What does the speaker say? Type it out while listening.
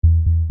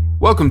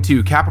Welcome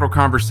to Capital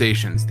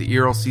Conversations, the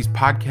ERLC's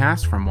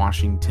podcast from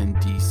Washington,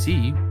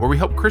 D.C., where we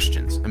help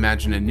Christians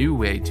imagine a new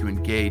way to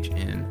engage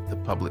in the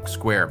public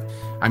square.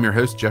 I'm your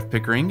host, Jeff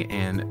Pickering,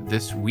 and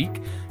this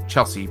week,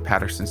 Chelsea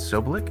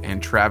Patterson-Sobolik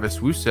and Travis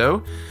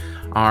Wuso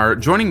are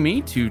joining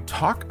me to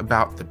talk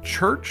about the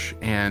church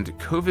and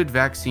COVID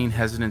vaccine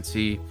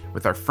hesitancy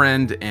with our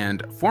friend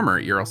and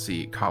former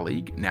ERLC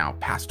colleague, now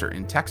pastor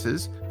in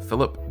Texas,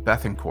 Philip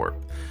Bethancourt.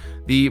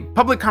 The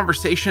public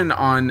conversation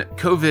on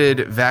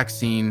COVID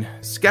vaccine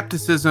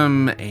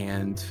skepticism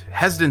and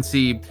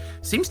hesitancy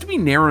seems to be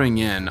narrowing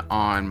in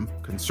on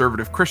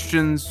conservative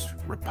Christians,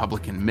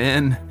 Republican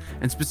men,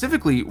 and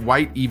specifically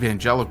white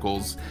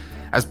evangelicals,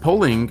 as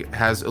polling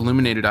has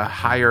illuminated a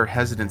higher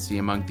hesitancy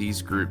among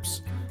these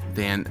groups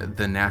than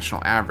the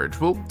national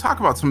average. We'll talk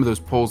about some of those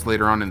polls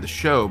later on in the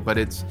show, but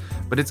it's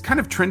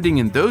kind of trending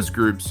in those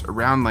groups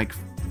around like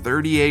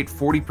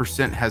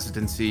 40%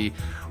 hesitancy,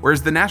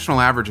 whereas the national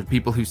average of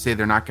people who say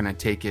they're not going to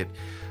take it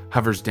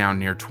hovers down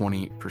near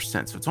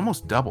 20%. So it's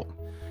almost double.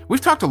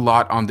 We've talked a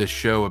lot on this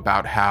show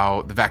about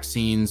how the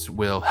vaccines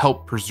will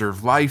help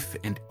preserve life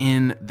and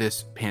end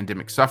this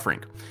pandemic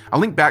suffering. I'll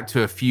link back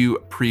to a few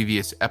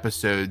previous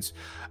episodes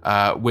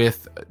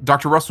with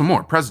Dr. Russell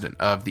Moore, president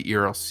of the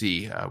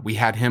ERLC. We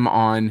had him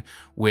on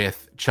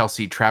with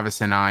Chelsea,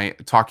 Travis, and I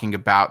talking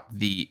about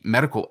the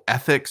medical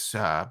ethics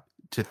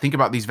to think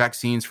about these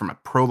vaccines from a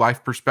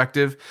pro-life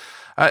perspective.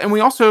 And we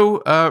also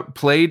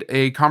played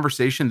a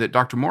conversation that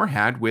Dr. Moore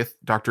had with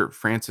Dr.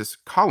 Francis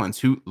Collins,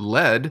 who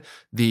led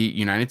the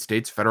United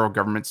States federal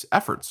government's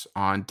efforts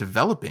on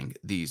developing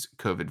these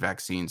COVID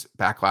vaccines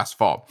back last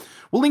fall.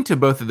 We'll link to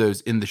both of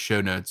those in the show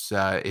notes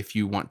if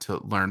you want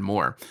to learn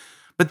more.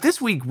 But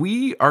this week,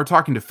 we are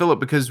talking to Philip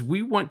because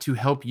we want to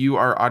help you,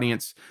 our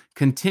audience,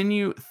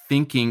 continue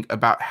thinking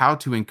about how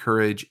to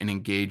encourage and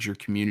engage your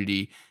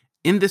community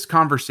in this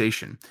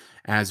conversation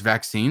as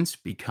vaccines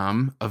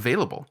become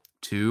available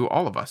to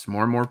all of us,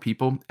 more and more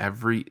people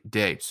every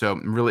day. So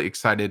I'm really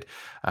excited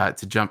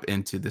to jump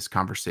into this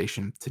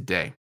conversation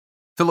today.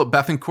 Philip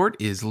Bethancourt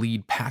is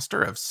lead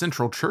pastor of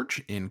Central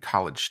Church in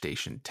College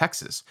Station,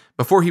 Texas.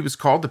 Before he was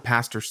called to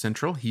pastor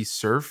Central, he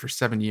served for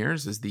 7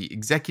 years as the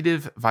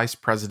executive vice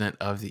president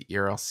of the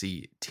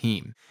ERLC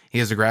team. He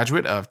is a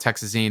graduate of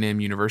Texas A&M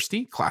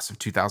University, class of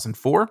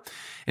 2004,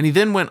 and he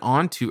then went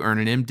on to earn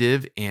an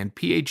MDiv and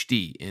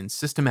PhD in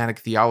systematic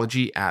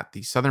theology at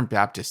the Southern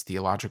Baptist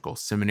Theological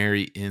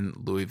Seminary in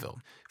Louisville.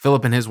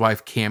 Philip and his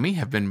wife, Cammie,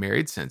 have been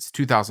married since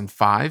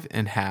 2005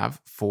 and have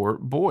 4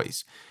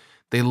 boys.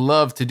 They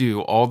love to do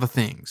all the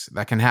things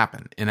that can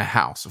happen in a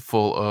house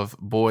full of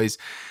boys.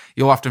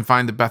 You'll often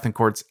find the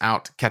Bethancourts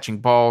out catching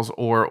balls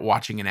or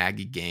watching an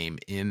Aggie game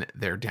in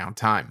their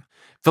downtime.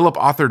 Philip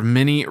authored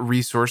many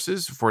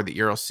resources for the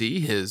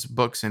ERLC. His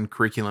books and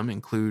curriculum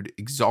include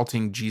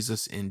Exalting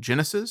Jesus in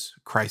Genesis,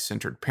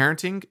 Christ-Centered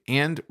Parenting,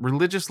 and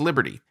Religious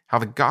Liberty, How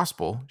the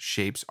Gospel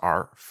Shapes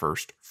Our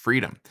First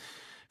Freedom.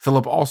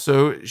 Philip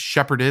also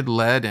shepherded,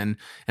 led, and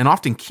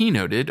often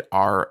keynoted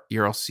our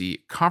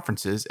ERLC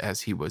conferences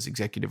as he was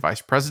executive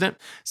vice president,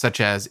 such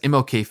as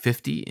MLK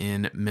 50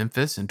 in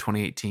Memphis in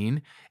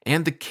 2018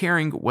 and the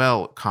Caring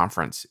Well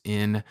Conference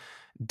in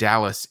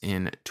Dallas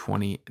in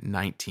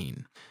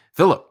 2019.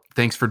 Philip,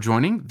 thanks for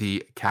joining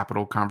the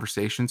Capital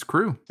Conversations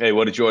crew. Hey,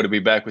 what a joy to be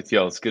back with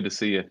y'all. It's good to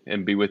see you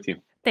and be with you.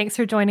 Thanks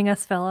for joining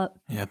us, Philip.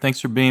 Yeah,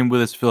 thanks for being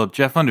with us, Philip.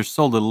 Jeff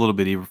undersold it a little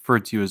bit. He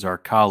referred to you as our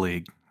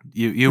colleague.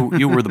 You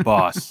were the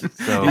boss.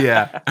 So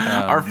yeah,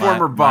 our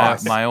former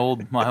boss, my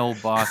old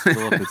boss,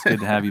 Philip. It's good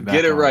to have you back.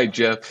 Get it right,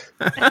 Jeff.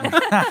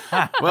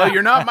 Well,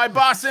 you're not my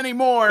boss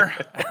anymore.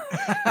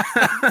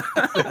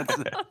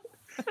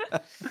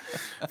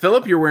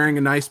 Philip, you're wearing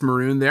a nice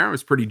maroon there. I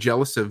was pretty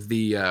jealous of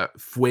the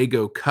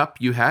Fuego cup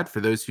you had. For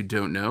those who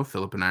don't know,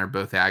 Philip and I are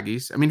both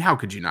Aggies. I mean, how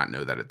could you not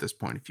know that at this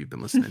point if you've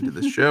been listening to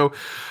this show?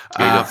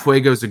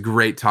 Fuego is a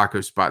great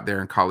taco spot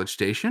there in College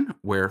Station,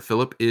 where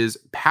Philip is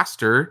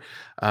pastor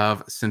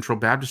of Central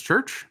Baptist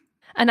Church.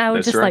 And I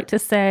would like to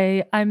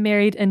say I'm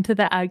married into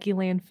the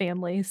Aggieland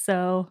family,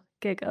 so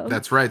giggle.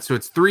 That's right. So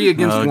it's 3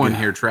 against 1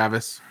 here,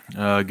 Travis.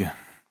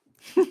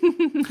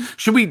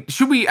 Should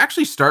we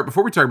actually start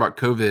before we talk about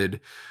COVID?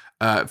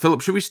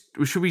 Philip,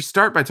 should we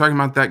start by talking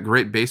about that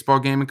great baseball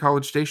game in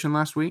College Station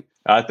last week?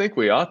 I think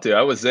we ought to.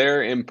 I was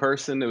there in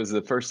person. It was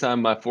the first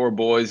time my 4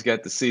 boys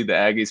got to see the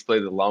Aggies play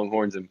the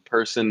Longhorns in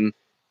person.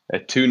 A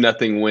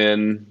 2-0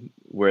 win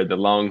where the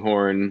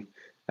Longhorn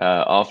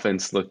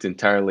offense looked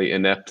entirely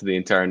inept the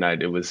entire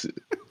night. It was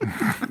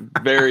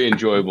very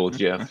enjoyable,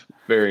 Jeff.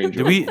 Very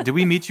enjoyable. Did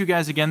we meet you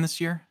guys again this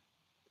year?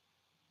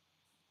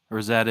 Or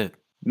is that it?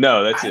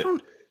 No, that's it.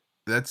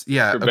 That's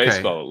for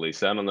baseball at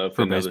least. I don't know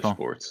for other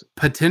sports.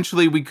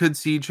 Potentially, we could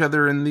see each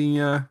other in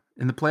the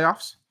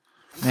playoffs.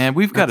 Man,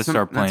 we've got to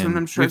start playing.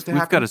 We've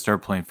got to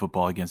start playing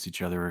football against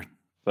each other.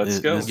 Let's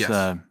go.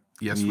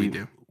 Yes, we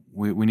do.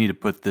 We need to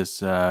put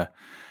this.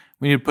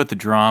 We need to put the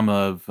drama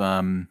of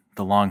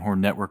the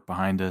Longhorn Network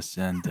behind us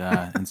and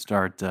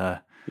start.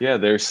 Start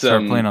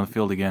playing on the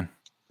field again.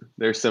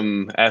 There's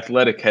some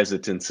athletic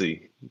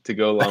hesitancy to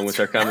go along with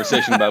our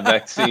conversation about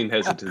vaccine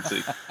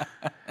hesitancy.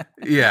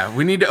 Yeah,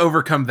 we need to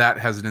overcome that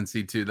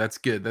hesitancy too. That's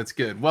good. That's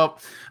good. Well,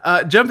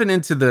 jumping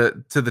into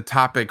the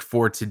topic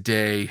for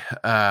today,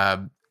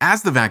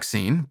 as the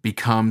vaccine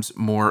becomes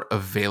more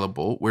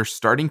available, we're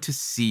starting to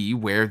see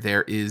where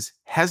there is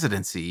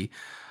hesitancy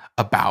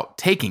about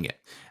taking it.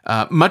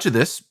 Much of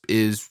this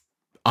is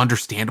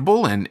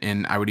understandable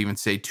and I would even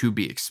say to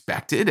be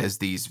expected, as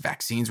these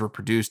vaccines were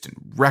produced in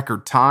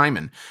record time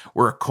and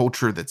we're a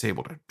culture that's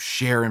able to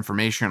share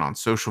information on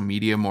social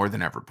media more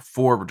than ever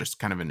before. We're just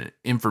kind of an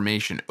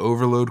information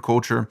overload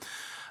culture.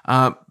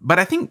 But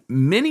I think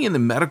many in the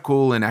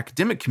medical and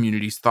academic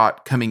communities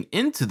thought coming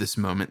into this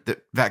moment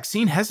that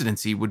vaccine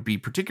hesitancy would be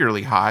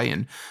particularly high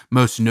and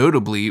most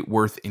notably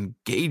worth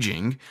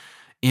engaging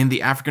in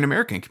the African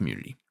American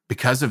community,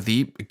 because of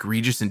the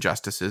egregious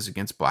injustices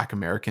against Black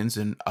Americans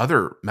and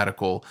other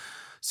medical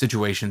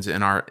situations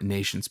in our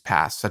nation's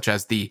past, such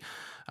as the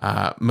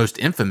most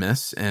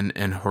infamous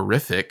and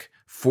horrific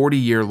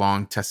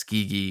 40-year-long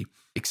Tuskegee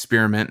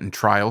experiment and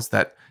trials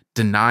that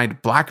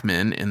denied Black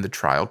men in the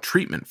trial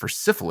treatment for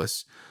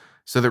syphilis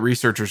so that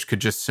researchers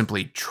could just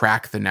simply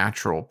track the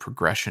natural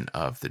progression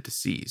of the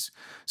disease.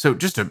 So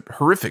just a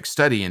horrific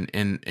study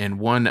and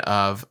one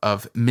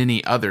of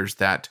many others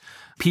that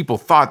people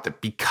thought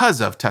that because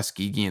of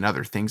Tuskegee and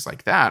other things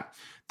like that,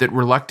 that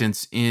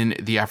reluctance in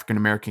the African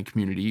American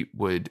community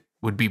would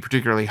be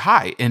particularly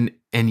high. And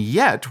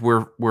yet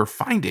we're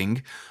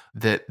finding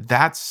that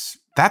that's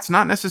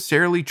not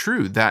necessarily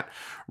true. That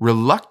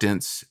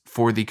reluctance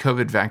for the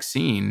COVID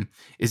vaccine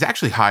is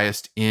actually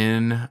highest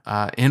in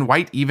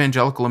white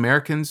evangelical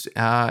Americans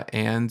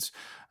and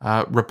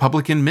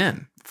Republican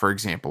men, for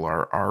example,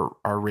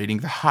 are rating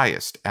the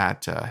highest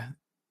at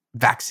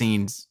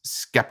vaccines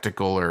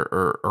skeptical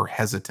or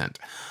hesitant.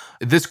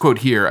 This quote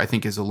here, I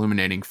think, is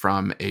illuminating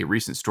from a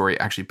recent story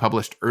actually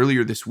published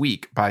earlier this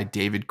week by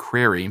David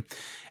Crary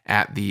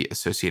at the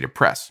Associated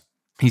Press.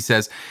 He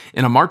says,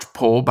 in a March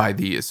poll by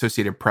the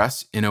Associated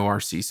Press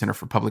NORC Center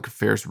for Public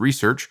Affairs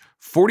Research,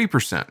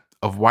 40%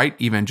 of white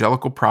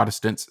evangelical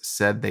Protestants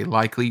said they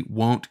likely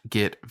won't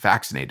get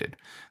vaccinated.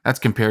 That's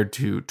compared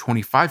to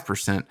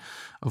 25%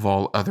 of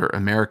all other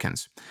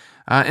Americans.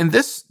 And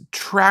this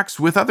tracks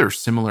with other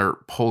similar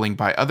polling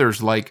by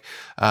others like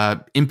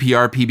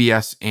NPR,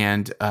 PBS,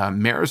 and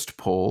Marist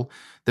poll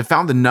that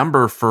found the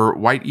number for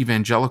white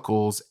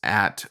evangelicals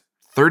at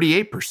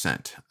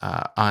 38%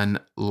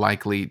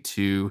 unlikely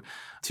to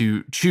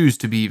choose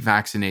to be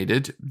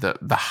vaccinated. The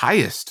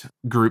highest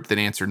group that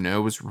answered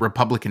no was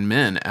Republican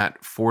men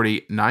at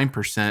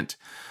 49%,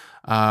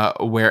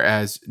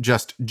 whereas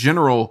just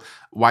general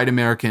white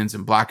Americans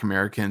and Black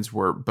Americans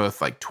were both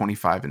like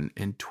 25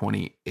 and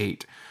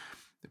 28%.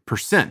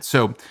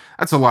 So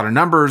that's a lot of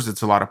numbers.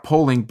 It's a lot of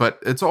polling, but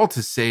it's all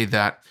to say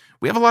that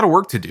we have a lot of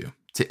work to do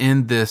to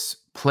end this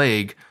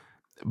plague,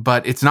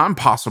 but it's not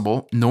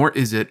impossible, nor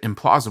is it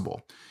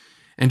implausible.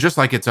 And just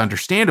like it's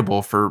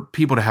understandable for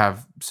people to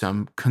have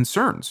some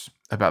concerns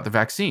about the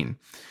vaccine.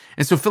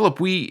 And so,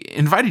 Philip, we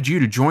invited you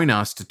to join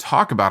us to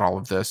talk about all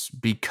of this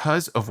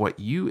because of what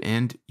you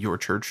and your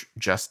church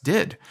just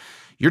did.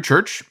 Your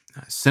church,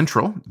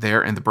 Central,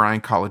 there in the Bryan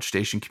College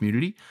Station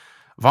community,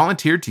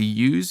 volunteered to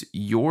use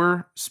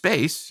your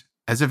space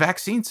as a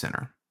vaccine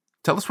center.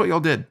 Tell us what y'all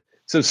did.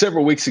 So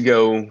several weeks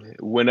ago,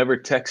 whenever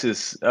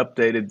Texas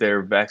updated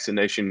their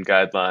vaccination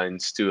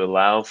guidelines to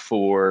allow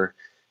for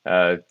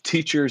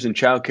teachers and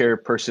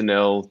childcare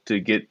personnel to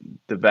get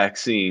the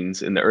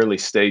vaccines in the early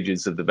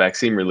stages of the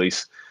vaccine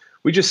release,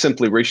 we just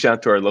simply reached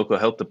out to our local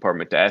health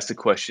department to ask the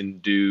question,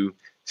 do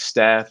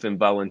staff and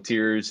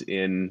volunteers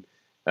in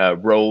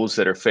roles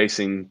that are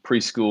facing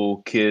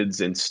preschool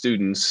kids and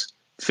students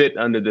fit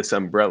under this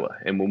umbrella?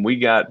 And when we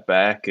got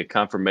back a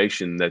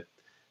confirmation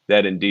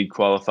that indeed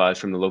qualifies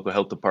from the local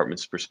health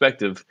department's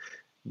perspective,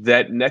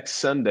 that next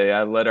Sunday,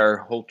 I let our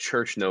whole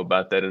church know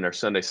about that in our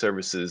Sunday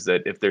services,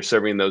 that if they're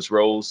serving those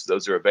roles,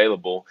 those are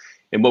available.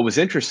 And what was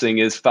interesting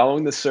is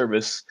following the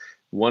service,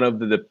 one of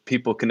the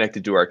people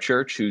connected to our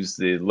church, who's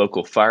the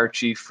local fire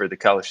chief for the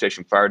College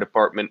Station Fire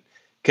Department,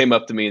 came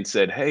up to me and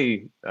said,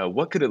 hey,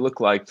 what could it look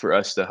like for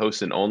us to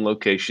host an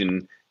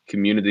on-location,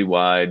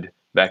 community-wide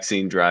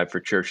vaccine drive for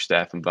church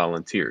staff and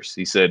volunteers?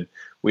 He said,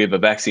 we have a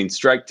vaccine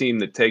strike team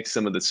that takes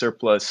some of the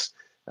surplus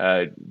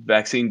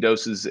vaccine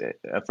doses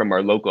from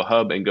our local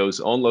hub and goes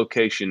on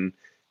location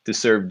to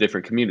serve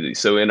different communities.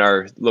 So in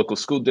our local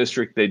school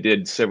district, they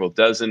did several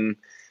dozen.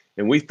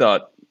 And we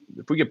thought,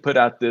 if we could put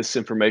out this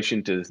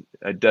information to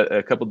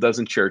a couple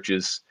dozen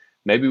churches,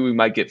 maybe we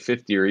might get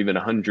 50 or even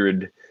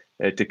 100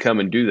 to come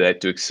and do that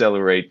to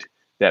accelerate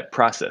that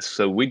process.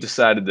 So we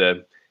decided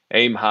to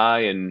aim high,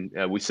 and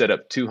we set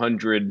up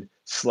 200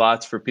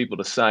 slots for people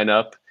to sign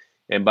up.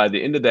 And by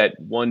the end of that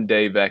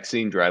one-day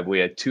vaccine drive, we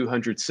had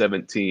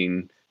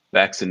 217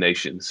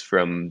 vaccinations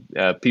from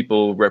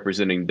people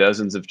representing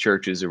dozens of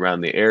churches around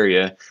the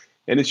area.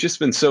 And it's just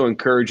been so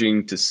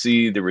encouraging to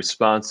see the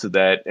response to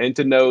that and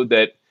to know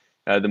that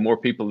the more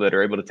people that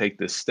are able to take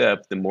this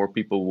step, the more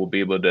people will be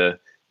able to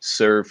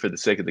serve for the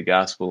sake of the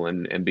gospel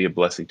and be a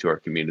blessing to our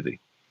community.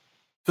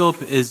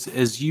 Philip,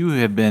 as you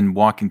have been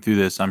walking through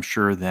this, I'm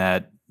sure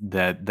that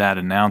that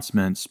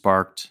announcement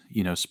sparked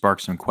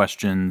some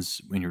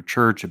questions in your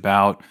church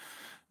about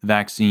the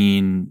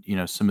vaccine.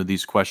 Some of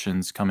these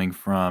questions coming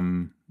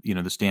from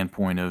the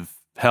standpoint of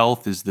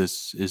health. Is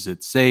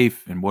it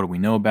safe, and what do we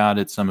know about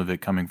it? Some of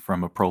it coming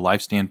from a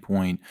pro-life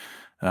standpoint,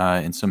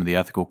 and some of the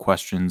ethical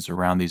questions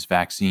around these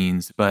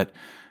vaccines. But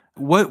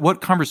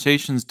what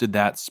conversations did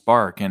that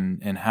spark,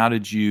 and how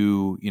did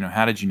you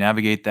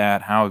navigate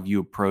that? How have you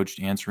approached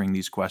answering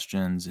these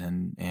questions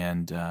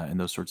and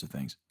those sorts of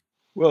things?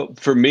 Well,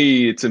 for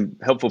me, it's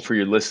helpful for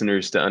your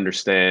listeners to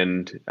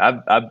understand.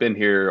 I've been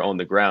here on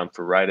the ground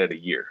for right at a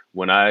year.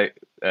 When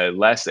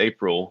last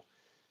April,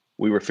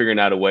 we were figuring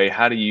out a way.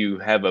 How do you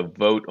have a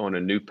vote on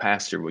a new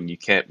pastor when you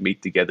can't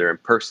meet together in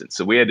person?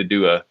 So we had to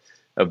do a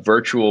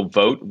virtual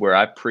vote where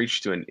I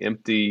preached to an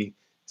empty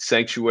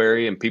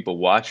sanctuary, and people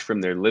watched from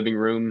their living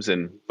rooms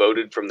and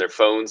voted from their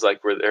phones,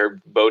 like where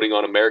they're voting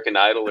on American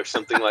Idol or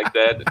something like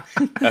that.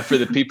 For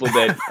the people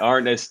that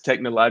aren't as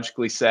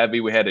technologically savvy,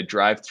 we had a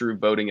drive-through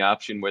voting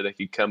option where they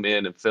could come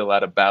in and fill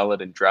out a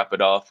ballot and drop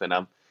it off. And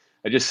I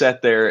just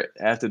sat there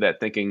after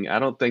that thinking, I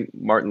don't think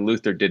Martin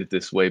Luther did it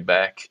this way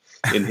back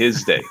in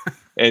his day.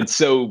 And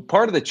so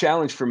part of the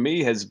challenge for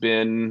me has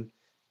been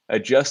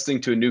adjusting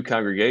to a new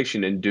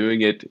congregation and doing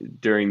it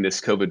during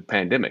this COVID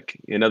pandemic.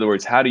 In other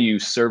words, how do you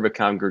serve a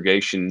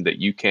congregation that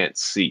you can't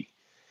see?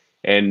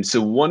 And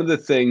so one of the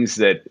things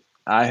that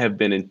I have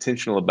been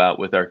intentional about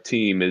with our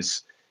team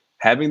is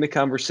having the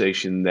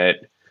conversation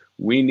that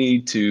we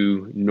need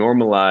to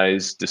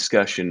normalize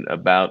discussion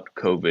about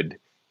COVID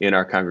in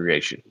our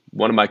congregation.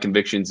 One of my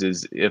convictions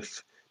is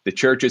if the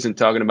church isn't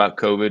talking about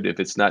COVID, if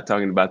it's not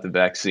talking about the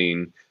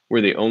vaccine, we're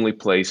the only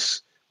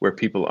place where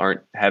people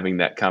aren't having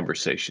that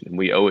conversation. And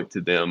we owe it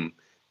to them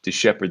to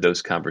shepherd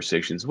those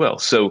conversations well.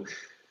 So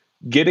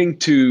getting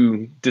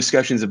to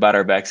discussions about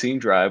our vaccine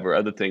drive or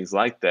other things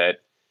like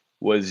that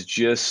was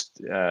just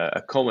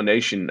a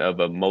culmination of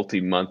a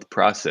multi-month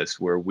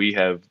process where we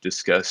have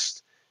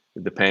discussed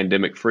the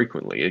pandemic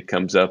frequently. It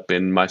comes up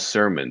in my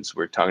sermons.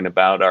 We're talking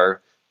about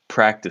our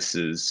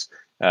practices.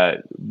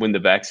 When the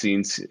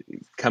vaccine's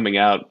coming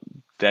out,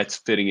 that's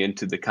fitting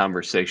into the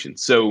conversation.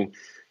 So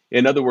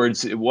in other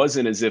words, it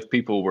wasn't as if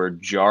people were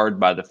jarred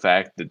by the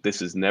fact that this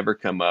has never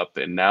come up,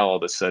 and now all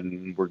of a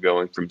sudden we're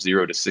going from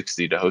 0 to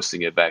 60 to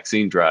hosting a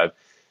vaccine drive.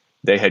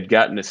 They had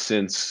gotten a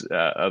sense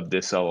of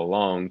this all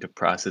along to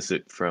process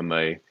it from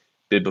a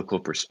biblical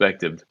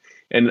perspective.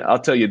 And I'll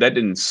tell you, that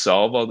didn't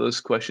solve all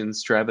those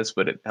questions, Travis,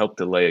 but it helped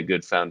to lay a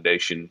good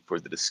foundation for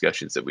the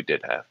discussions that we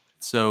did have.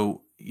 So,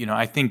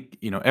 I think,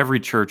 every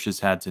church has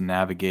had to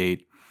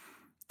navigate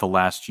the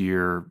last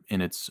year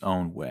in its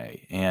own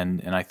way.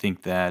 And I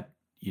think that,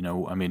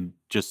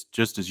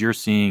 just as you're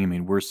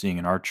seeing, we're seeing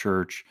in our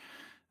church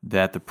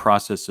that the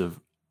process of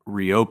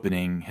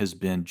reopening has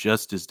been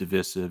just as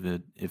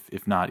divisive,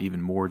 if not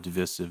even more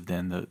divisive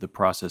than the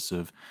process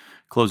of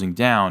closing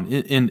down.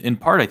 In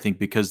part, I think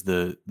because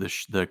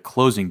the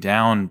closing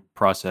down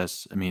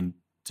process,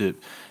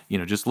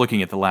 just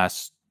looking at the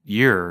last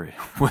year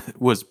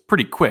was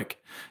pretty quick.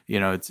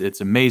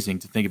 It's amazing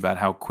to think about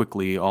how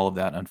quickly all of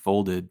that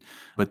unfolded.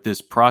 But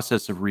this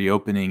process of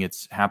reopening,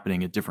 it's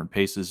happening at different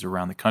paces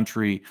around the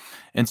country.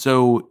 And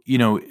so,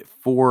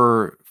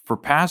 for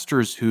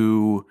pastors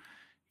who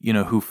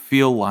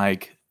feel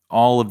like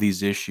all of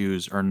these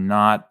issues are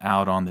not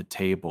out on the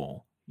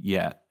table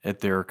yet at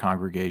their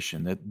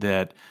congregation,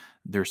 that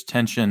there's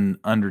tension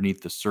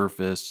underneath the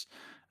surface,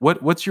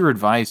 what's your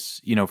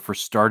advice, for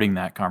starting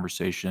that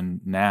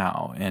conversation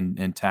now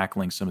and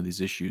tackling some of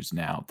these issues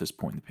now at this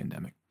point in the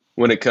pandemic?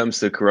 When it comes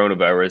to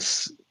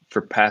coronavirus,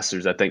 for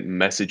pastors, I think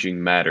messaging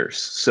matters.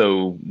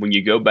 So when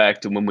you go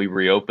back to when we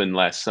reopened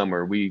last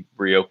summer, we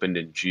reopened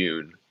in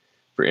June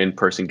for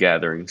in-person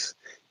gatherings.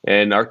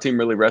 And our team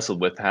really wrestled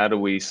with how do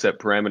we set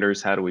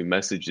parameters? How do we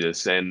message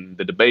this? And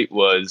the debate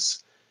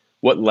was,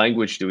 what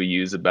language do we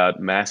use about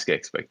mask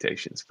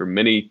expectations? For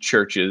many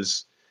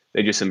churches,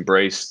 they just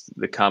embraced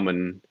the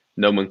common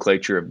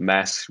nomenclature of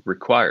masks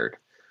required.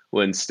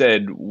 Well,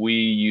 instead, we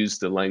use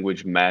the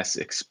language mask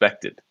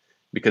expected,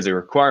 because a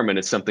requirement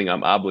is something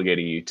I'm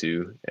obligating you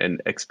to,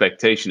 and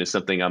expectation is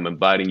something I'm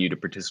inviting you to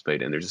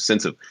participate in. There's a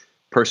sense of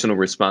personal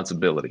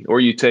responsibility.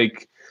 Or you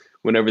take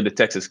whenever the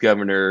Texas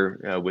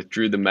governor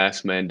withdrew the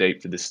mask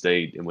mandate for the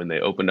state, and when they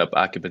opened up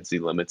occupancy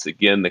limits,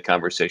 again, the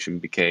conversation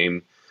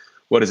became,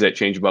 what does that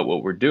change about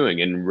what we're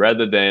doing? And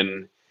rather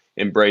than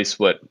embrace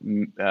what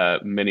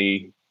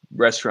many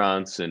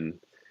restaurants and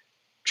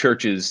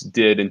churches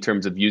did in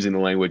terms of using the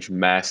language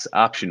mask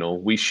optional,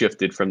 we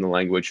shifted from the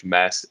language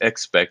mask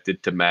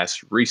expected to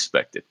mask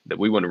respected, that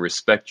we want to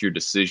respect your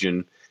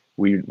decision.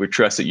 We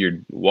trust that you're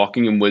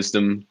walking in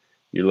wisdom,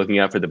 you're looking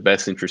out for the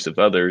best interests of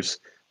others,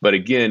 but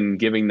again,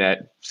 giving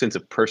that sense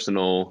of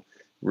personal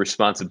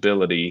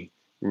responsibility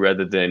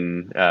rather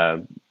than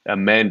a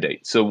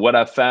mandate. So what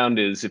I've found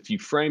is if you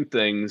frame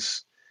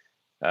things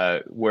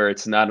where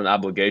it's not an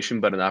obligation,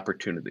 but an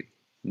opportunity,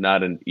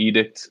 not an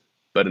edict,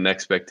 but an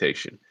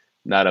expectation,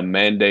 not a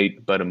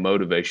mandate, but a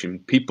motivation,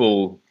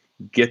 people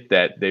get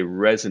that, they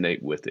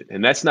resonate with it.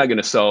 And that's not going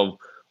to solve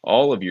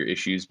all of your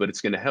issues, but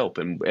it's going to help.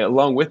 And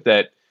along with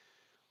that,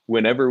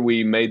 whenever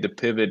we made the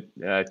pivot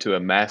to a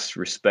mask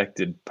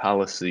respected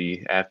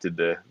policy after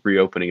the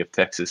reopening of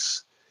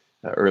Texas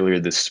earlier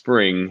this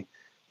spring,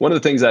 one of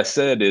the things I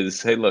said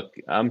is, hey, look,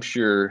 I'm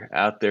sure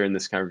out there in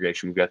this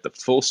congregation, we've got the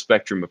full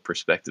spectrum of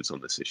perspectives on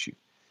this issue.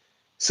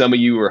 Some of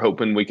you were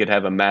hoping we could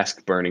have a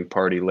mask burning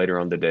party later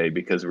on the day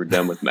because we're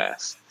done with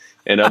masks.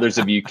 And others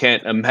of you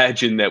can't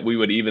imagine that we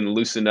would even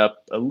loosen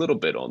up a little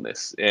bit on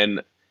this.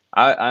 And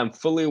I'm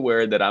fully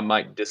aware that I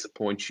might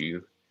disappoint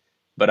you,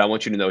 but I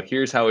want you to know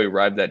here's how we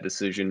arrived at that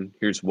decision.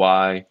 Here's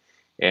why.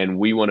 And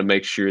we want to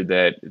make sure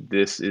that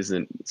this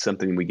isn't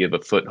something we give a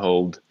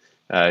foothold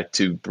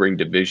to bring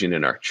division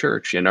in our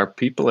church. And our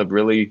people have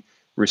really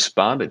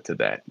responded to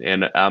that.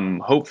 And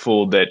I'm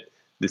hopeful that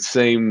the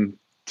same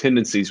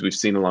tendencies we've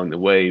seen along the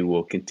way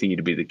will continue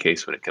to be the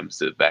case when it comes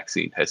to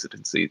vaccine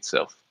hesitancy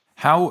itself.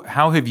 How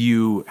have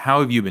you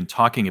been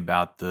talking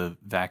about the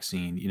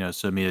vaccine?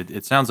 So I mean,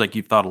 it sounds like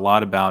you've thought a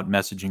lot about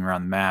messaging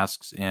around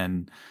masks,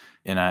 and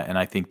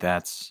I think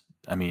that's,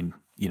 I mean,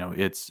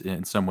 it's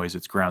in some ways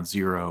it's ground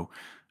zero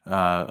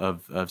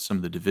of some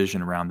of the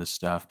division around this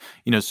stuff.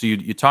 So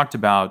you talked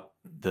about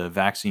the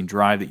vaccine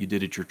drive that you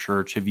did at your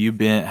church.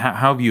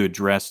 How have you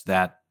addressed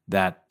that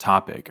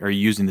topic? Are you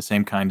using the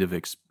same kind of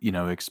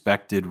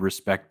expected,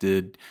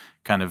 respected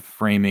kind of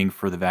framing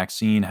for the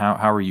vaccine?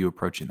 How are you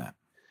approaching that?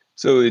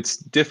 So it's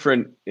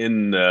different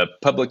in the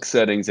public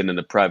settings and in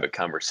the private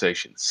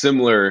conversation.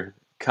 Similar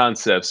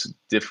concepts,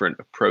 different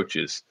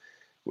approaches.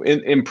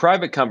 In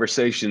private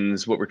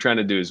conversations, what we're trying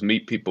to do is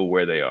meet people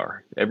where they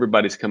are.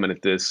 Everybody's coming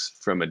at this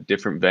from a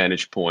different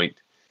vantage point,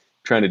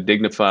 trying to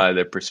dignify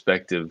their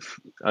perspective,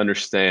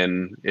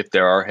 understand if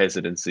there are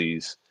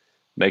hesitancies,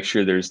 make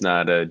sure there's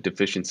not a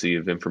deficiency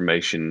of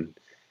information,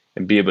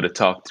 and be able to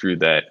talk through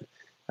that.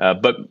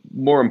 But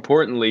more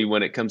importantly,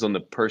 when it comes on the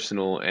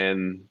personal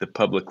and the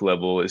public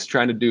level, is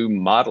trying to do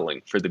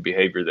modeling for the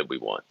behavior that we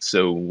want.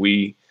 So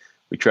we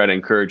try to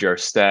encourage our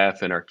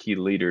staff and our key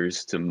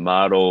leaders to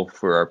model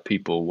for our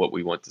people what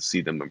we want to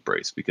see them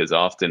embrace, because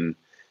often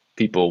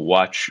people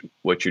watch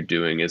what you're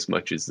doing as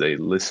much as they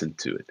listen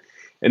to it.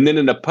 And then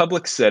in a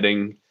public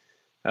setting,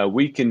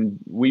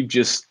 we've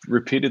just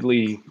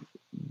repeatedly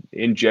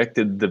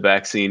injected the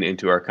vaccine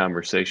into our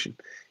conversation.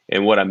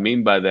 And what I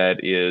mean by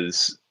that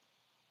is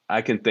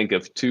I can think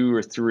of 2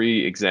 or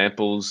 3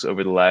 examples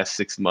over the last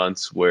 6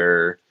 months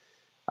where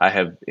I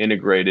have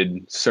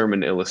integrated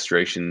sermon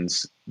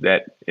illustrations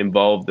that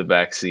involve the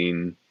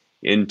vaccine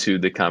into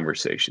the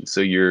conversation.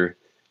 So you're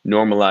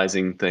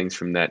normalizing things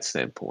from that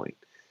standpoint.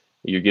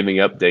 You're giving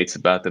updates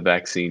about the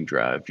vaccine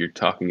drive. You're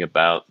talking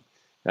about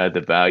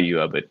the value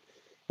of it.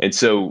 And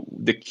so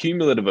the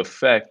cumulative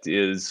effect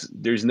is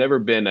there's never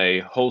been a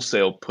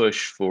wholesale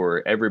push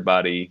for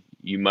everybody.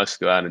 You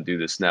must go out and do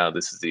this now.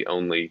 This is the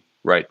only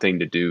right thing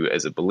to do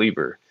as a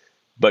believer.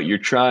 But you're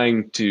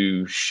trying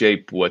to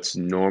shape what's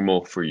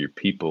normal for your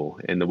people.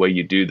 And the way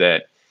you do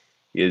that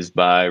is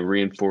by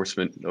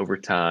reinforcement over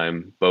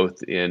time,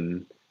 both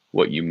in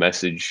what you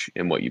message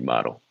and what you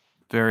model.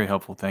 Very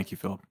helpful. Thank you,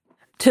 Philip.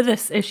 To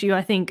this issue,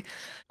 I think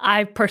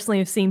I personally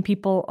have seen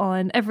people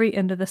on every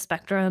end of the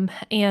spectrum.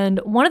 And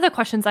one of the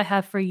questions I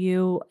have for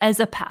you as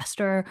a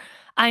pastor,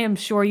 I am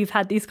sure you've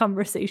had these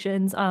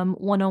conversations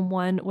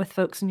one-on-one with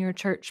folks in your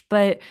church,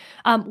 but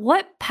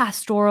what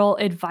pastoral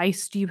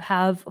advice do you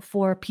have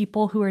for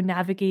people who are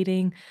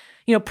navigating,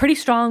 pretty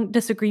strong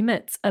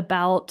disagreements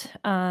about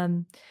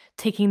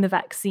taking the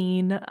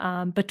vaccine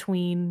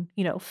between,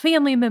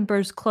 family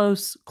members,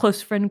 close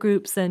friend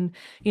groups, and,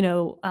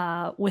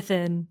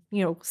 within,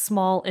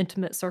 small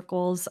intimate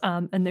circles.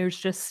 And there's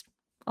just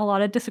a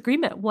lot of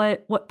disagreement.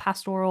 What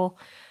pastoral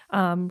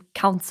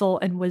counsel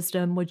and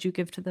wisdom would you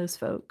give to those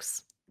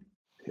folks?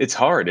 It's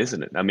hard,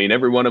 isn't it? I mean,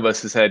 every one of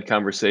us has had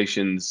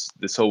conversations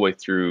this whole way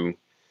through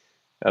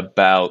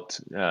about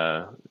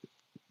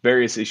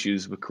various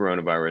issues with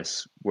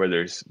coronavirus where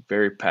there's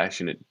very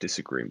passionate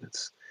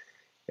disagreements.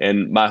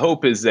 And my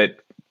hope is that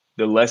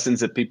the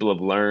lessons that people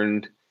have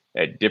learned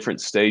at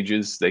different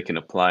stages, they can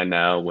apply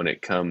now when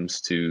it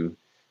comes to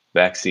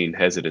vaccine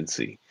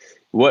hesitancy.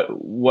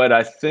 What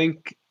I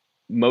think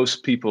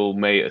most people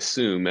may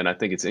assume, and I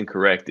think it's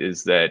incorrect,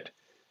 is that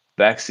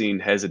vaccine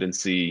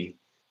hesitancy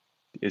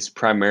is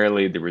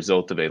primarily the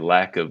result of a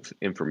lack of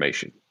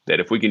information. That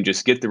if we can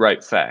just get the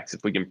right facts,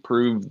 if we can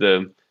prove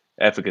the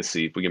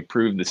efficacy, if we can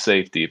prove the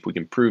safety, if we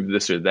can prove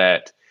this or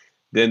that,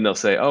 then they'll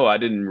say, oh, I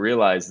didn't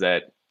realize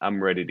that,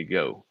 I'm ready to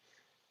go.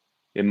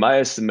 In my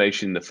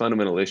estimation, the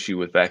fundamental issue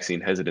with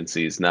vaccine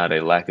hesitancy is not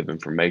a lack of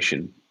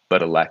information,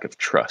 but a lack of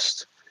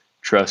trust.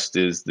 Trust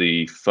is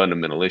the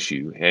fundamental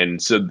issue.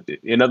 And so,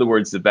 in other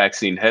words, the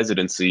vaccine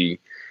hesitancy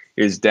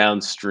is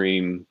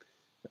downstream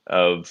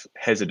of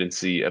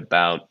hesitancy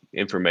about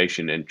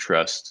information and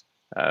trust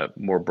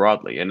more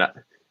broadly. And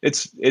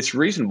it's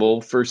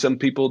reasonable for some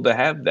people to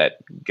have that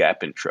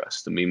gap in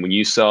trust. I mean, when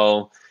you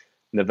saw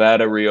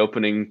Nevada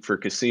reopening for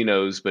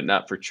casinos, but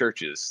not for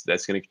churches,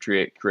 that's going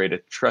to create a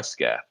trust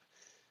gap.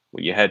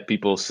 when you had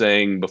people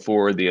saying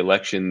before the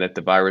election that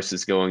the virus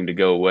is going to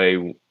go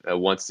away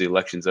once the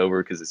election's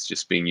over because it's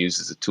just being used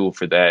as a tool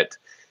for that,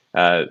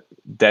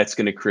 that's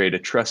going to create a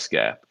trust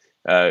gap.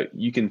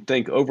 You can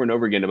think over and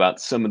over again about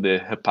some of the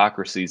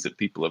hypocrisies that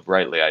people have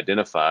rightly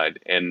identified.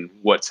 And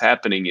what's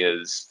happening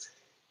is,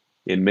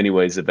 in many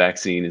ways, the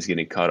vaccine is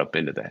getting caught up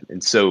into that.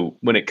 And so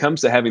when it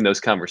comes to having those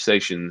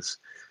conversations,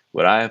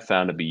 what I have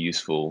found to be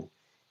useful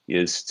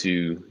is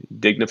to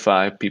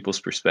dignify people's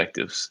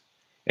perspectives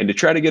and to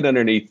try to get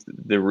underneath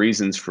the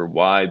reasons for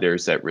why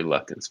there's that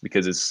reluctance,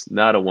 because it's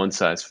not a one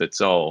size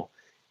fits all.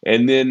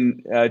 And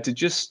then to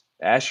just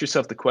ask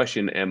yourself the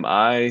question,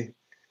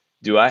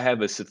 do I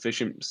have a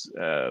sufficient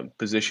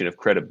position of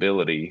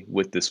credibility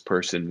with this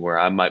person where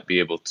I might be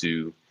able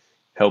to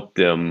help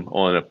them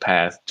on a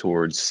path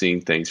towards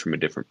seeing things from a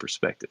different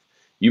perspective?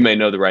 You may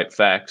know the right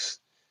facts,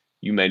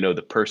 you may know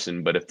the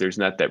person, but if there's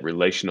not that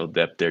relational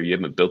depth there, you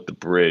haven't built the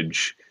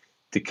bridge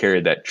to carry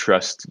that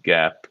trust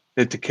gap,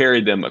 to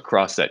carry them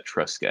across that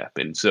trust gap.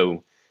 And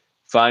so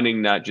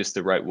finding not just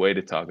the right way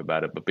to talk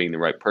about it, but being the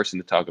right person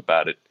to talk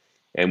about it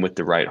and with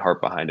the right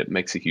heart behind it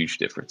makes a huge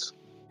difference.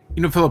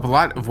 You know, Philip, a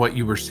lot of what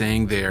you were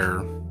saying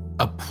there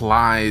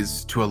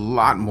applies to a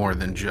lot more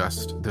than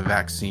just the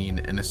vaccine,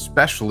 and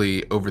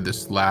especially over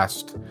this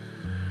last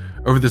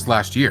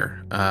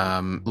year,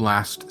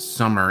 last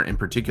summer in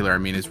particular. I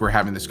mean, as we're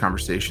having this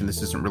conversation,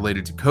 this isn't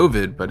related to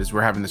COVID, but as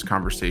we're having this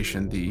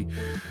conversation, the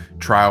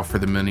trial for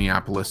the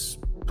Minneapolis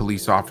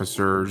police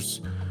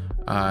officers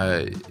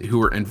who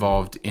were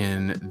involved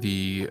in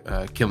the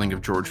killing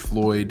of George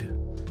Floyd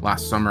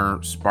last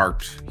summer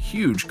sparked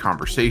huge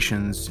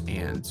conversations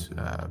and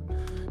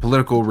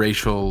political,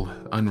 racial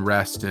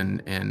unrest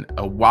and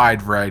a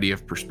wide variety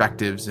of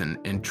perspectives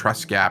and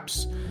trust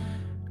gaps.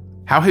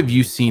 How have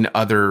you seen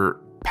other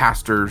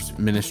pastors,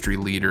 ministry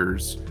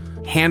leaders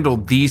handle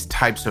these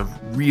types of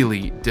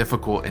really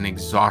difficult and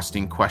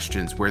exhausting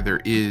questions where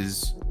there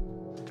is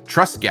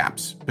trust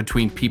gaps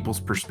between people's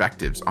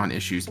perspectives on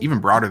issues, even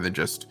broader than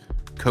just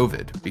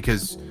COVID?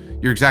 Because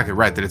you're exactly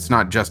right that it's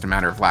not just a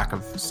matter of lack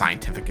of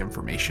scientific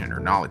information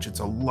or knowledge. It's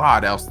a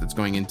lot else that's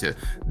going into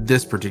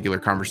this particular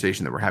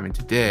conversation that we're having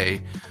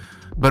today.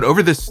 But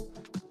over this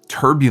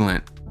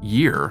turbulent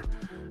year,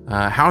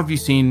 how have you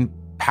seen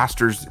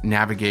pastors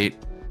navigate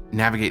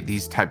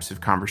these types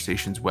of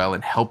conversations well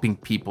and helping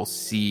people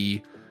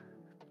see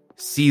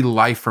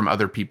life from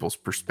other people's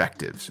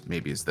perspectives,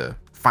 maybe is the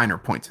finer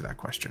point to that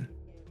question?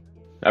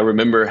 I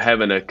remember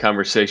having a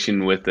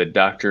conversation with a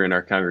doctor in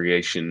our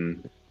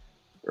congregation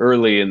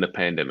early in the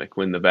pandemic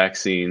when the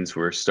vaccines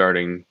were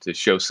starting to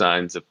show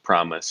signs of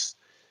promise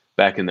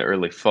back in the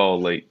early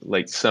fall,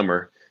 late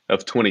summer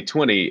of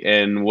 2020.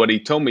 And what he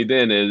told me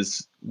then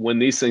is, when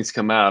these things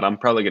come out, I'm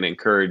probably going to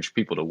encourage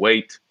people to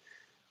wait.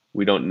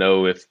 We don't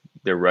know if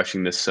they're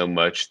rushing this so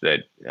much that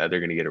they're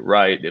going to get it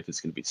right, if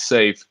it's going to be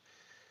safe.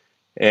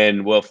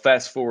 And well,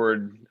 fast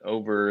forward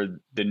over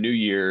the new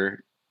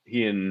year,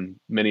 he and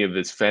many of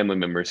his family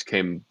members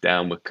came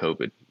down with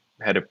COVID,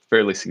 had a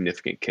fairly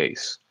significant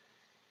case.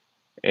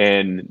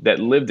 And that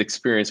lived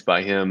experience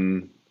by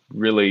him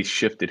really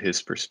shifted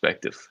his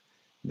perspective.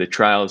 The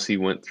trials he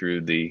went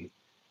through, the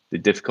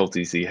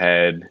difficulties he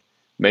had,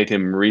 made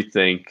him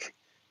rethink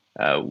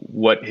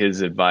what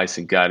his advice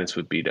and guidance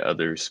would be to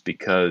others,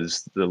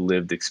 because the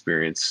lived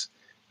experience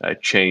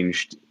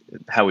changed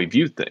how he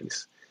viewed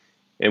things.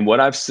 And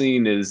what I've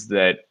seen is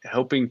that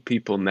helping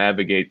people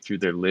navigate through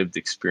their lived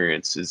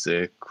experience is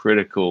a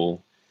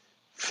critical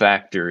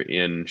factor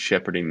in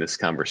shepherding this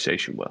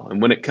conversation well.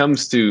 And when it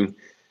comes to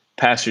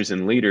pastors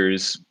and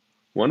leaders,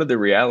 one of the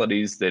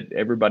realities that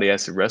everybody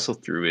has to wrestle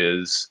through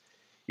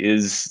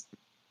is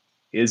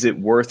it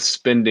worth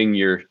spending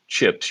your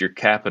chips, your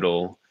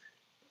capital,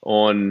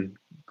 on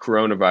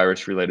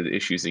coronavirus related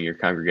issues in your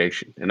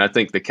congregation? And I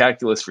think the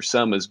calculus for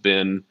some has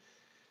been,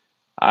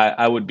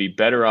 I would be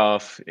better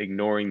off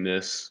ignoring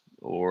this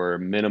or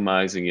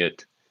minimizing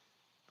it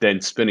than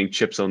spending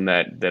chips on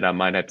that I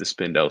might have to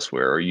spend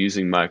elsewhere, or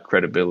using my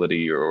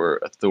credibility or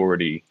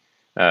authority.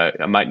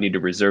 I might need to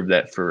reserve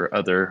that for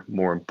other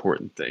more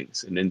important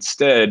things. And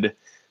instead,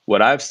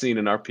 what I've seen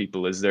in our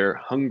people is they're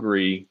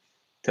hungry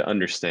to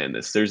understand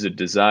this. There's a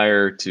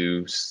desire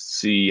to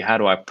see, how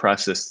do I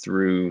process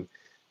through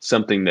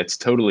something that's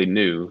totally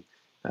new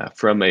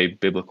from a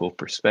biblical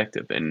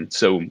perspective? And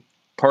so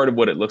part of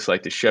what it looks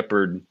like to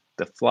shepherd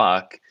the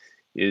flock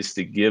is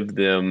to give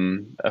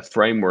them a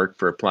framework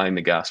for applying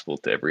the gospel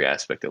to every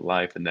aspect of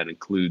life. And that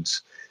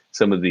includes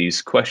some of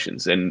these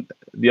questions. And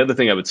the other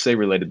thing I would say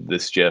related to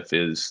this, Jeff,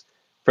 is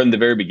from the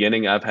very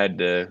beginning, I've had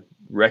to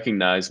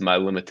recognize my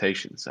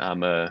limitations.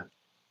 I'm a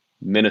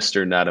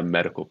minister, not a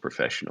medical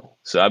professional.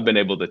 So I've been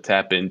able to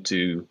tap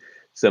into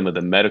some of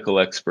the medical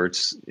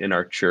experts in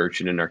our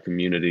church and in our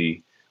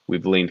community.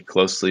 We've leaned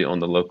closely on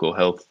the local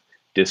health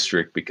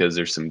district because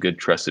there's some good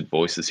trusted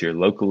voices here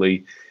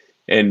locally,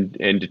 and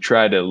to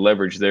try to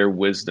leverage their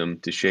wisdom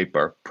to shape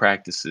our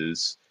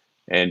practices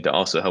and to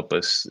also help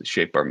us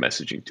shape our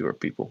messaging to our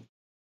people.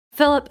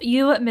 Philip,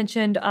 you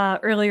mentioned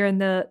earlier in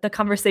the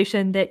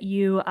conversation that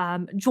you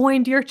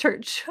joined your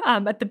church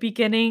at the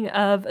beginning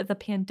of the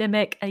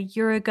pandemic a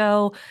year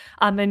ago,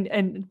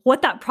 and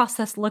what that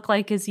process looked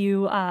like as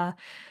you,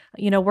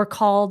 were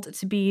called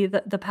to be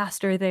the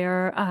pastor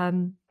there.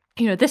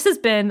 This has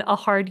been a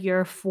hard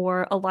year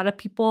for a lot of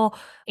people,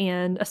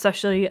 and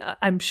especially,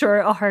 I'm sure,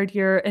 a hard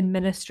year in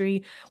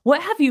ministry.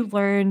 What have you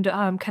learned,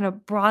 kind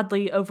of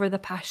broadly over the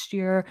past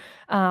year,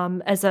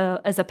 as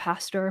a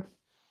pastor?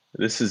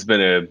 This has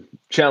been a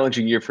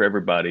challenging year for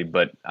everybody,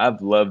 but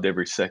I've loved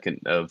every second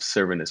of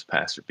serving as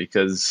pastor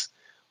because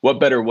what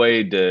better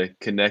way to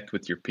connect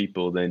with your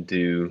people than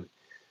to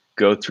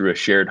go through a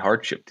shared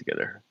hardship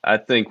together? I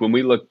think when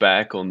we look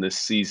back on this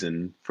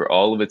season for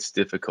all of its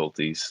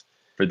difficulties,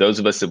 for those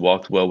of us that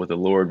walked well with the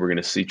Lord, we're going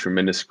to see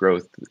tremendous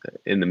growth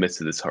in the midst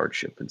of this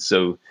hardship. And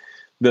so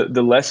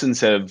the lessons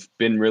have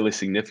been really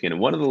significant.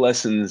 And one of the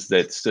lessons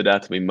that stood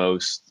out to me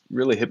most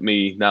really hit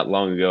me not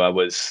long ago.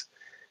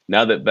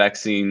 Now that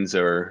vaccines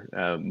are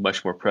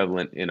much more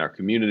prevalent in our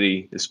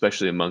community,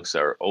 especially amongst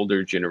our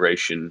older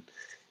generation,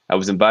 I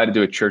was invited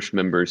to a church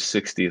member's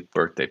 60th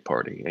birthday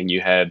party, and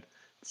you had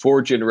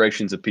 4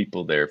 generations of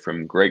people there,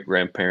 from great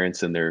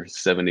grandparents in their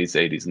 70s,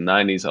 80s, and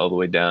 90s, all the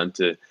way down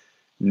to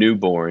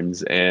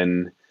newborns.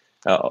 And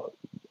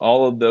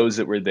all of those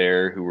that were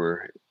there who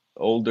were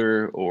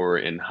older or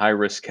in high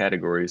risk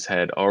categories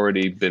had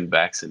already been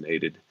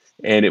vaccinated.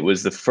 And it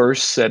was the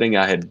first setting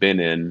I had been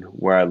in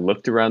where I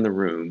looked around the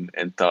room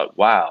and thought,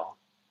 wow,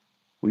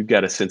 we've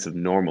got a sense of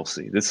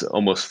normalcy. This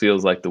almost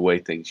feels like the way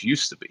things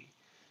used to be,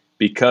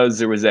 because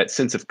there was that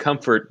sense of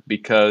comfort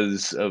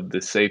because of the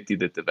safety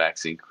that the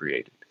vaccine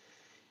created.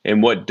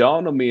 And what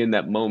dawned on me in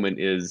that moment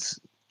is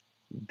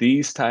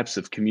these types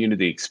of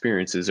community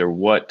experiences are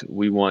what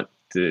we want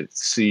to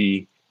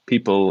see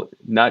people,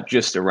 not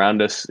just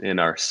around us in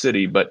our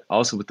city, but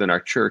also within our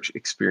church,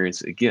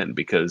 experience again,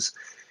 because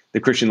the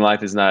Christian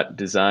life is not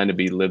designed to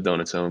be lived on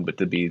its own, but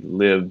to be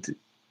lived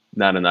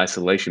not in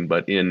isolation,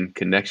 but in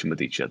connection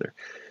with each other.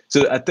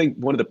 So I think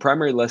one of the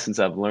primary lessons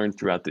I've learned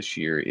throughout this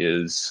year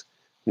is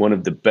one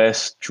of the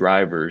best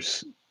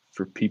drivers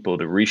for people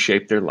to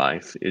reshape their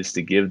life is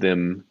to give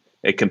them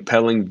a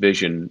compelling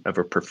vision of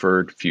a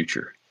preferred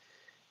future.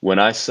 When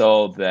I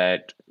saw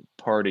that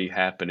party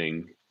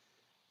happening,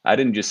 I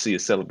didn't just see a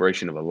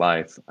celebration of a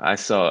life. I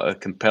saw a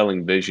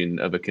compelling vision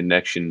of a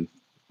connection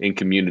in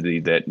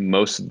community that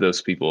most of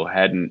those people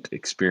hadn't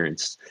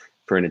experienced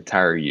for an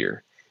entire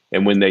year.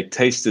 And when they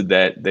tasted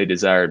that, they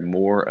desired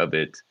more of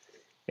it.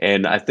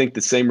 And I think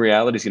the same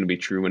reality is going to be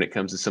true when it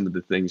comes to some of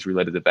the things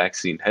related to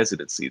vaccine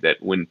hesitancy,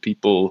 that when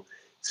people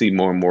see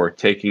more and more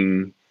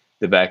taking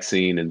the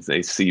vaccine and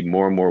they see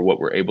more and more what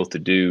we're able to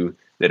do,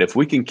 that if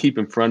we can keep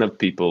in front of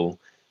people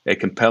a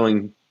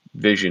compelling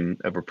vision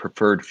of a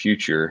preferred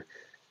future,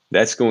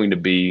 that's going to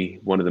be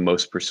one of the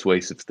most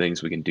persuasive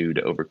things we can do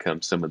to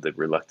overcome some of the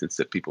reluctance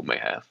that people may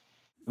have.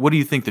 What do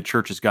you think the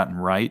church has gotten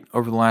right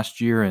over the last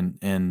year,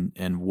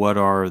 and what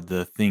are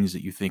the things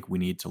that you think we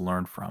need to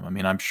learn from? I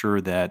mean, I'm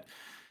sure that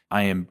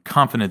I am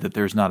confident that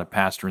there's not a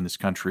pastor in this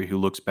country who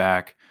looks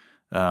back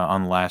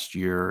on last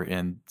year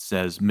and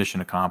says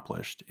mission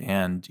accomplished.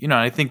 And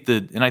I think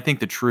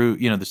the true,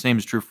 the same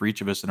is true for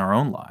each of us in our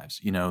own lives.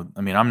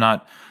 I mean, I'm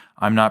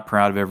not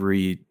proud of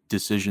every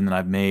decision that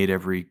I've made,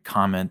 every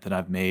comment that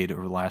I've made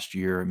over the last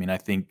year. I mean, I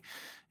think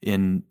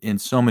in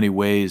so many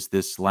ways,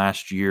 this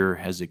last year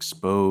has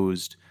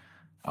exposed,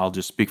 I'll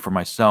just speak for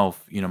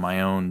myself,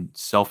 my own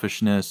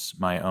selfishness,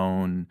 my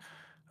own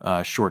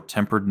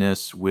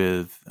short-temperedness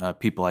with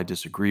people I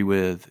disagree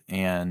with,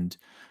 and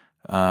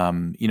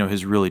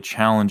has really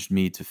challenged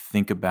me to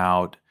think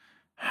about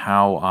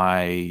how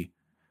I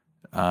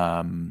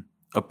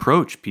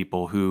approach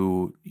people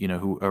who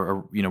are,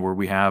 where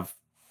we have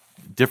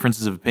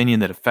differences of opinion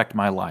that affect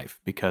my life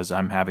because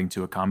I'm having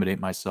to accommodate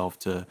myself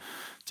to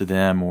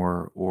them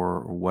or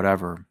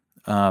whatever.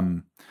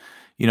 So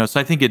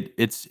I think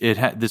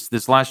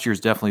this last year has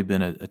definitely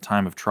been a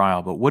time of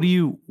trial. But what do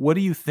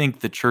you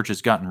think the church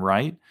has gotten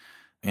right,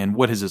 and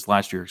what has this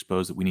last year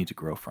exposed that we need to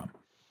grow from?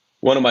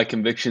 One of my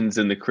convictions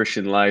in the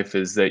Christian life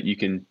is that you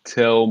can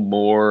tell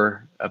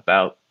more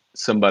about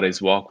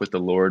somebody's walk with the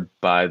Lord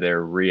by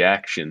their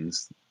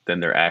reactions than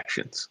their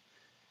actions.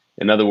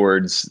 In other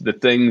words, the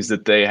things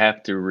that they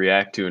have to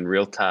react to in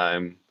real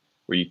time,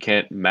 where you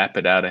can't map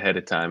it out ahead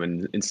of time,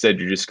 and instead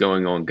you're just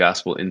going on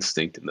gospel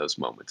instinct in those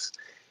moments.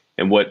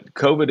 And what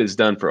COVID has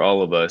done for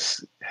all of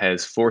us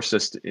has forced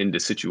us into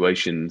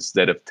situations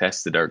that have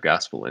tested our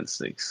gospel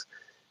instincts,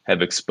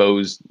 have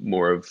exposed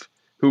more of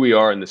who we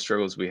are and the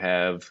struggles we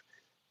have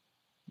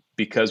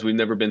because we've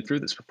never been through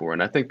this before.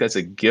 And I think that's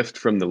a gift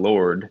from the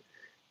Lord,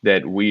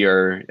 that we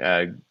are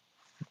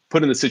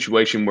put in the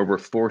situation where we're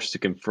forced to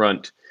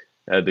confront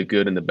the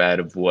good and the bad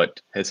of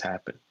what has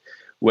happened.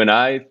 When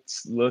I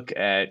look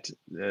at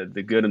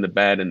the good and the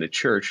bad in the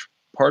church,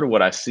 part of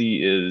what I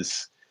see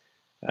is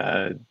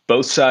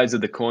both sides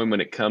of the coin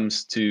when it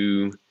comes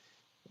to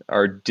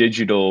our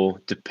digital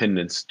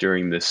dependence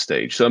during this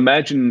stage. So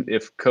imagine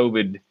if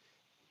COVID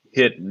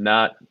hit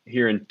not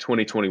here in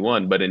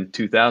 2021, but in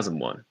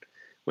 2001.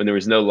 when there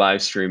was no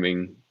live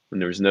streaming, when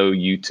there was no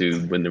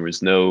YouTube, when there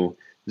was no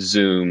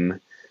Zoom,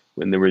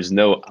 when there was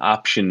no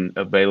option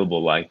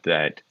available like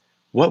that,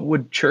 what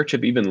would church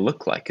have even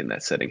looked like in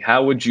that setting?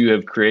 How would you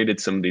have created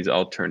some of these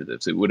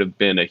alternatives? It would have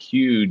been a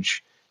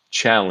huge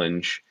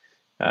challenge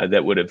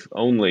that would have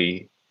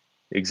only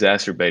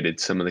exacerbated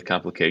some of the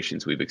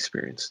complications we've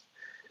experienced.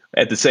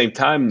 At the same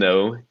time,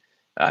 though,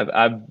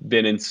 I've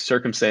been in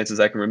circumstances.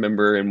 I can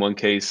remember in one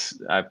case,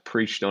 I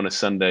preached on a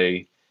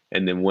Sunday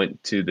and then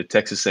went to the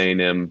Texas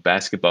A&M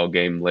basketball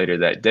game later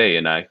that day.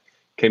 And I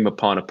came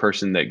upon a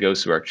person that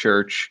goes to our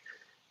church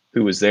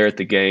who was there at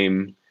the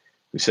game,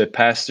 who said,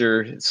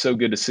 "Pastor, it's so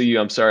good to see you.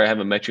 I'm sorry I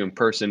haven't met you in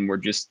person. We're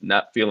just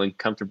not feeling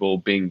comfortable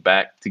being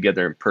back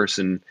together in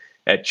person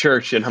at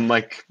church." And I'm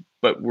like,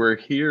 "But we're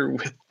here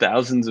with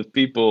thousands of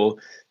people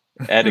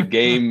at a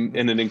game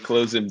in an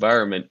enclosed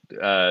environment.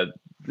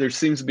 There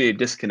seems to be a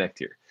disconnect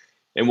here."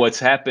 And what's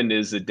happened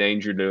is the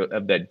danger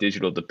of that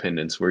digital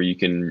dependence, where you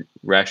can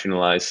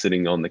rationalize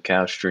sitting on the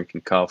couch,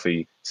 drinking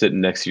coffee,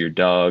 sitting next to your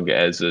dog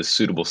as a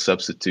suitable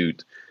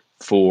substitute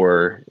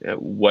for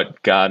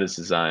what God has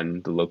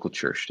designed the local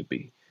church to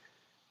be.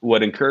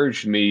 What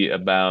encouraged me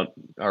about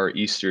our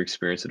Easter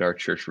experience at our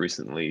church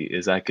recently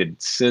is I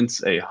could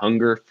sense a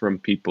hunger from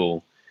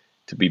people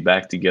to be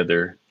back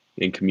together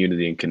in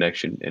community and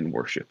connection and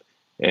worship.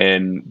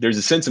 And there's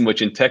a sense in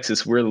which in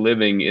Texas, we're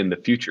living in the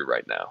future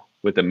right now,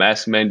 with the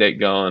mask mandate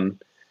gone,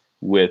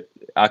 with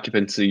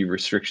occupancy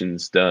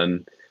restrictions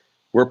done.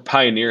 We're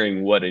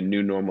pioneering what a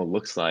new normal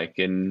looks like.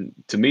 And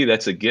to me,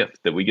 that's a gift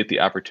that we get the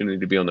opportunity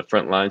to be on the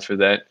front lines for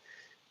that.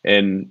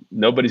 And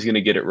nobody's going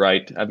to get it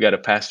right. I've got a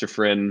pastor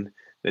friend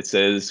that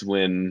says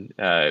when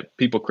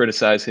people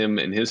criticize him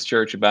in his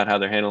church about how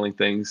they're handling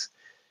things,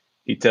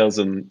 he tells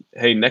them,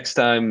 "Hey, next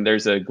time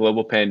there's a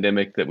global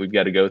pandemic that we've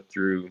got to go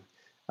through,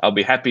 I'll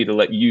be happy to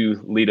let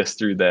you lead us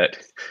through that.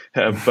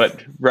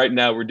 But right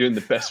now we're doing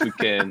the best we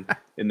can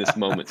in this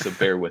moment, so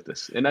bear with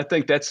us." And I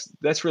think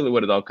that's really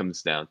what it all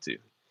comes down to,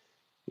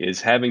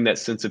 is having that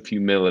sense of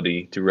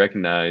humility to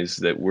recognize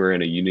that we're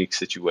in a unique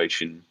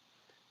situation.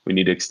 We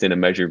need to extend a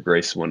measure of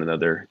grace to one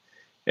another.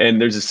 And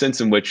there's a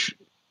sense in which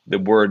the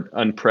word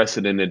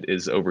unprecedented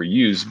is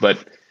overused,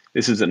 but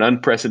this is an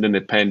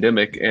unprecedented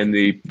pandemic, and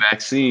the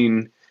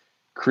vaccine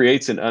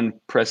creates an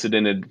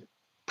unprecedented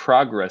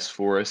progress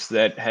for us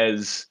that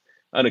has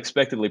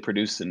unexpectedly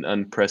produced an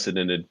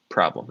unprecedented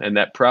problem. And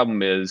that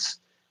problem is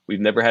we've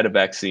never had a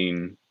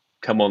vaccine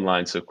come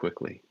online so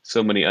quickly.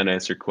 So many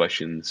unanswered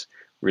questions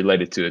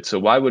related to it. So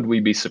why would we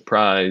be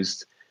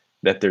surprised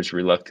that there's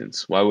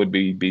reluctance? Why would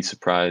we be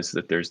surprised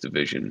that there's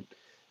division?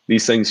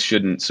 These things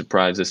shouldn't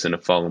surprise us in a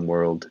fallen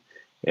world.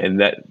 And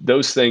that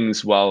those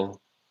things, while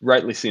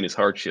rightly seen as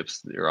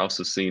hardships, they're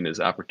also seen as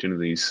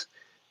opportunities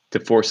to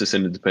force us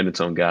into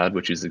dependence on God,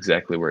 which is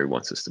exactly where he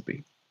wants us to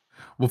be.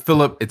 Well,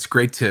 Philip, it's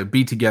great to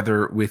be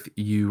together with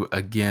you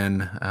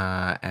again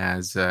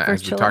as we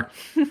talk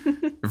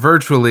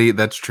virtually.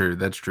 That's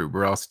true.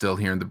 We're all still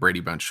here in the Brady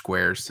Bunch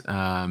squares,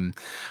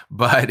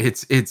 but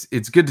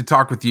it's good to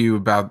talk with you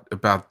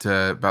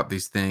about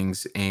these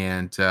things,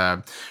 and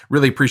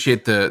really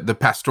appreciate the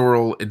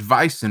pastoral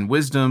advice and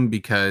wisdom,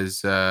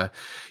 because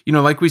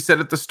like we said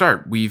at the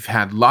start, we've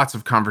had lots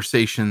of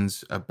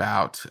conversations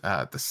about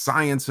the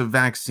science of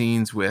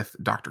vaccines with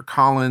Dr.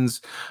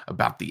 Collins,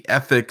 about the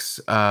ethics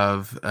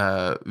of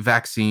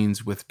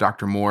vaccines with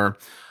Dr. Moore.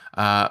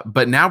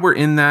 But now we're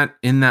in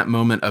that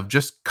moment of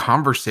just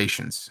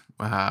conversations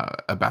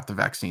about the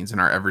vaccines in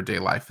our everyday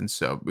life. And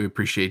so we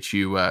appreciate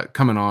you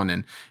coming on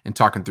and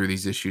talking through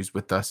these issues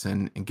with us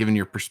and giving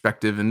your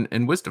perspective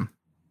and wisdom.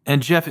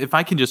 And Jeff, if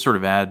I can just sort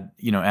of add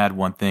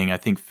one thing, I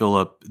think,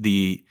 Philip,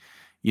 the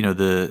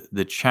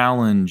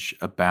challenge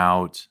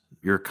about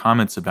your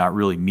comments about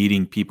really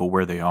meeting people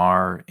where they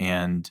are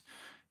and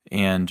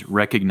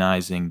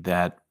recognizing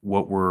that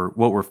what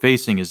we're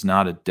facing is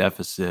not a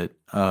deficit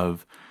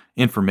of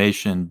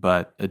information,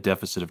 but a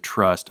deficit of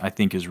trust, I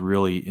think is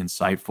really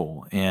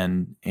insightful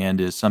and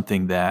is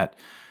something that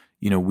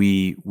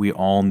we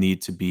all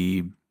need to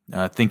be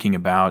thinking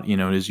about.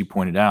 As you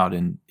pointed out,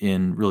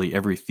 in really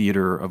every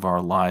theater of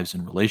our lives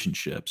and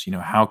relationships.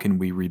 How can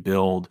we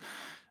rebuild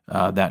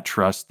that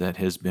trust that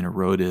has been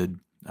eroded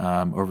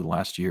over the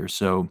last year?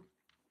 So,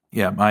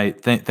 yeah,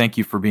 thank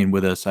you for being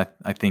with us.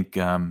 I think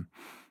I'm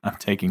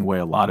taking away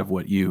a lot of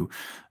what you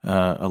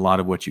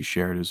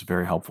shared. It was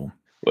very helpful.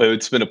 Well,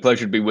 it's been a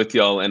pleasure to be with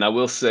y'all. And I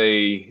will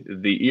say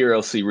the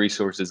ERLC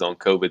resources on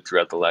COVID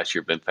throughout the last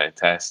year have been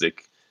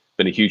fantastic.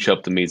 Been a huge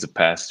help to me as a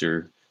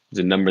pastor.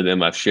 There's a number of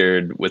them I've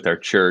shared with our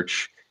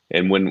church.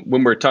 And when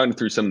we're talking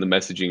through some of the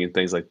messaging and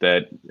things like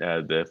that,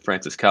 the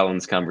Francis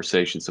Collins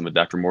conversation, some of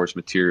Dr. Moore's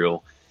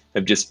material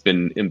have just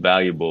been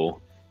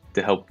invaluable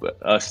to help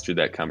us through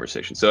that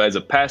conversation. So as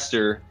a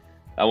pastor,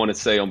 I want to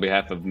say on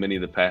behalf of many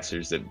of the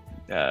pastors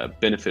that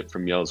benefit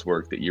from y'all's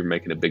work, that you're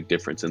making a big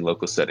difference in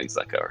local settings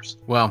like ours.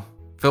 Well,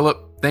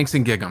 Philip, thanks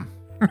and gig 'em.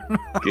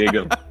 Gig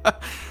 'em.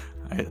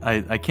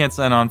 I can't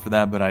sign on for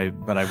that, but I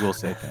will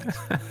say thanks.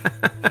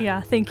 Yeah,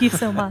 thank you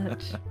so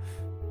much.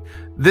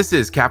 This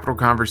is Capital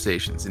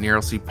Conversations, an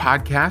ERLC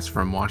podcast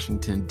from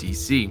Washington,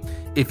 D.C.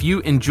 If you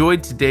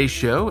enjoyed today's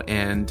show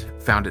and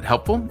found it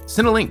helpful,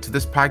 send a link to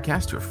this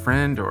podcast to a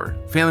friend or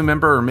family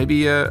member or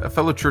maybe a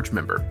fellow church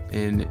member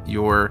in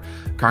your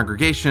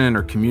congregation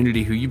or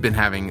community who you've been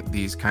having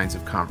these kinds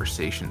of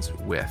conversations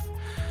with.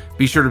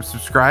 Be sure to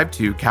subscribe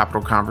to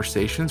Capital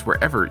Conversations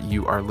wherever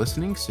you are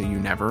listening so you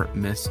never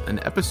miss an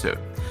episode.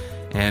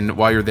 And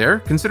while you're there,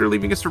 consider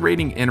leaving us a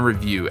rating and a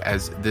review,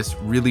 as this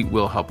really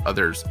will help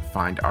others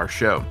find our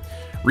show.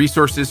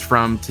 Resources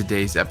from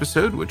today's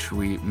episode, which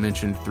we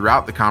mentioned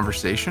throughout the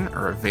conversation,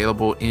 are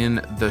available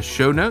in the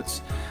show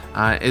notes,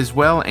 as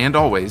well and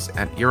always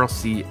at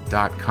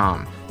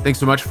ERLC.com. Thanks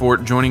so much for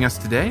joining us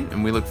today,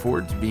 and we look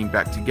forward to being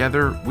back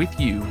together with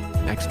you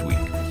next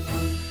week.